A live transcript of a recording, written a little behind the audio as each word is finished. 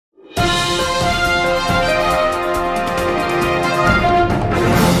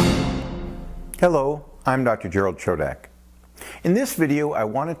Hello, I'm Dr. Gerald Chodak. In this video, I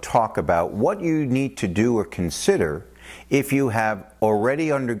want to talk about what you need to do or consider if you have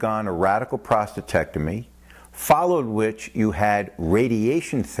already undergone a radical prostatectomy, followed which you had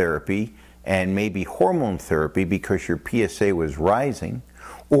radiation therapy and maybe hormone therapy because your PSA was rising,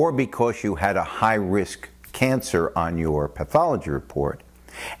 or because you had a high-risk cancer on your pathology report.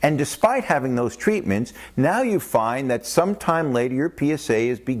 And despite having those treatments, now you find that sometime later your PSA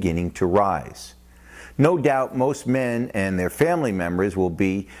is beginning to rise. No doubt most men and their family members will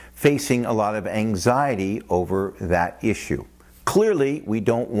be facing a lot of anxiety over that issue. Clearly, we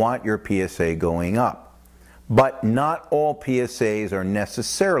don't want your PSA going up. But not all PSAs are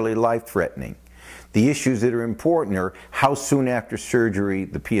necessarily life-threatening. The issues that are important are how soon after surgery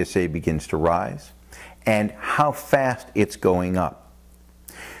the PSA begins to rise and how fast it's going up.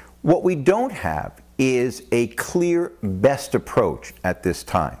 What we don't have is a clear best approach at this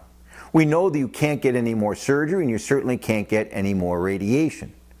time. We know that you can't get any more surgery and you certainly can't get any more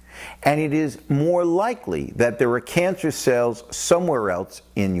radiation. And it is more likely that there are cancer cells somewhere else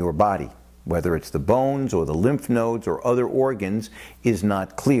in your body. Whether it's the bones or the lymph nodes or other organs is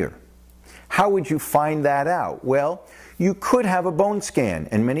not clear. How would you find that out? Well, you could have a bone scan,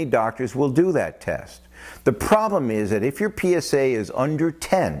 and many doctors will do that test. The problem is that if your PSA is under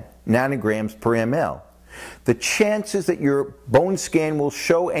 10 nanograms per ml, the chances that your bone scan will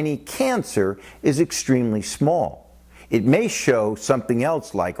show any cancer is extremely small. It may show something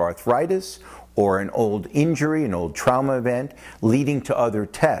else like arthritis or an old injury, an old trauma event, leading to other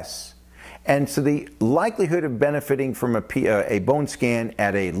tests. And so the likelihood of benefiting from a bone scan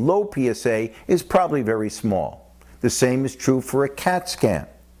at a low PSA is probably very small. The same is true for a CAT scan.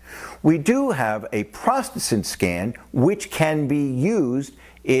 We do have a prostate scan which can be used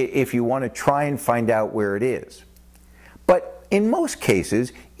if you want to try and find out where it is. But in most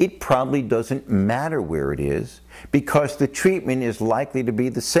cases, it probably doesn't matter where it is because the treatment is likely to be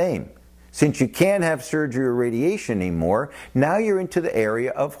the same. Since you can't have surgery or radiation anymore, now you're into the area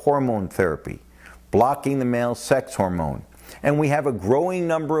of hormone therapy, blocking the male sex hormone. And we have a growing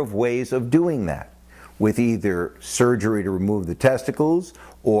number of ways of doing that, with either surgery to remove the testicles,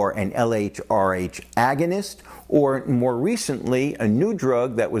 or an LHRH agonist, or more recently, a new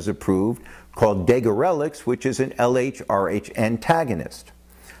drug that was approved called Degarelix, which is an LHRH antagonist.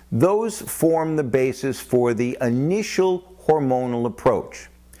 Those form the basis for the initial hormonal approach.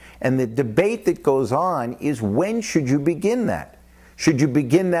 And the debate that goes on is, when should you begin that? Should you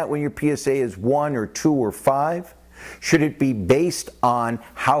begin that when your PSA is 1 or 2 or 5? Should it be based on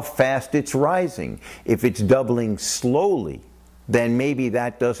how fast it's rising? If it's doubling slowly, then maybe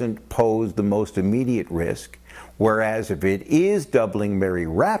that doesn't pose the most immediate risk. Whereas if it is doubling very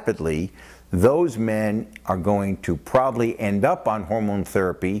rapidly, those men are going to probably end up on hormone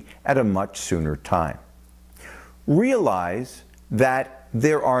therapy at a much sooner time. Realize that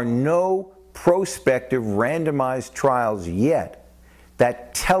there are no prospective randomized trials yet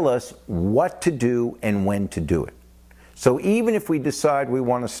that tell us what to do and when to do it. So even if we decide we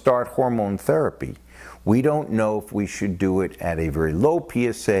want to start hormone therapy, we don't know if we should do it at a very low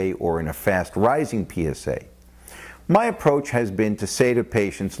PSA or in a fast rising PSA. My approach has been to say to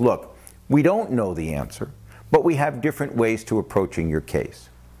patients, look, we don't know the answer, but we have different ways to approaching your case.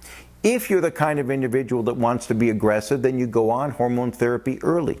 If you're the kind of individual that wants to be aggressive, then you go on hormone therapy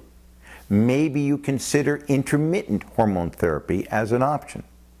early. Maybe you consider intermittent hormone therapy as an option.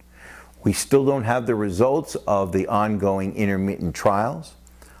 We still don't have the results of the ongoing intermittent trials,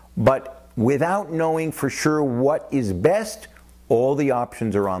 but without knowing for sure what is best, all the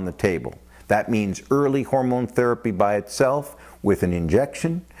options are on the table. That means early hormone therapy by itself with an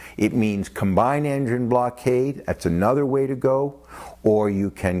injection. It means combined androgen blockade. That's another way to go. Or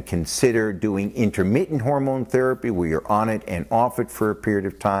you can consider doing intermittent hormone therapy where you're on it and off it for a period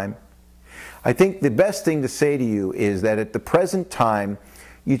of time. I think the best thing to say to you is that at the present time,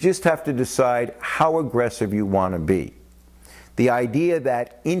 you just have to decide how aggressive you want to be. The idea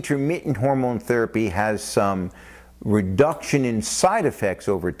that intermittent hormone therapy has some reduction in side effects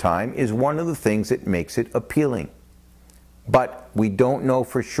over time is one of the things that makes it appealing. But we don't know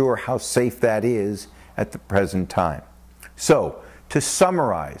for sure how safe that is at the present time. So, to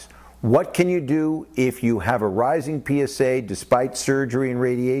summarize, what can you do if you have a rising PSA despite surgery and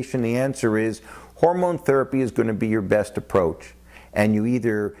radiation? The answer is hormone therapy is going to be your best approach. And you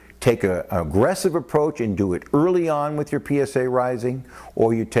either take an aggressive approach and do it early on with your PSA rising,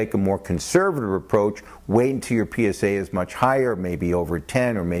 or you take a more conservative approach, wait until your PSA is much higher, maybe over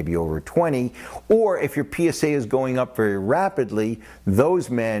 10 or maybe over 20, or if your PSA is going up very rapidly, those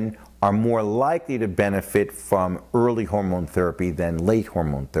men are more likely to benefit from early hormone therapy than late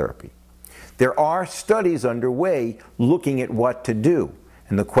hormone therapy. There are studies underway looking at what to do,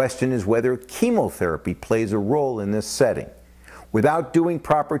 and the question is whether chemotherapy plays a role in this setting. Without doing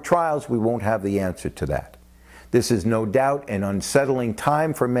proper trials, we won't have the answer to that. This is no doubt an unsettling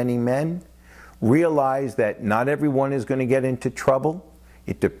time for many men. Realize that not everyone is going to get into trouble.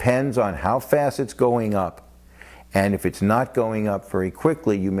 It depends on how fast it's going up. And if it's not going up very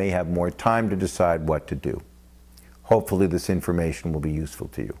quickly, you may have more time to decide what to do. Hopefully this information will be useful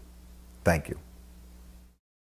to you. Thank you.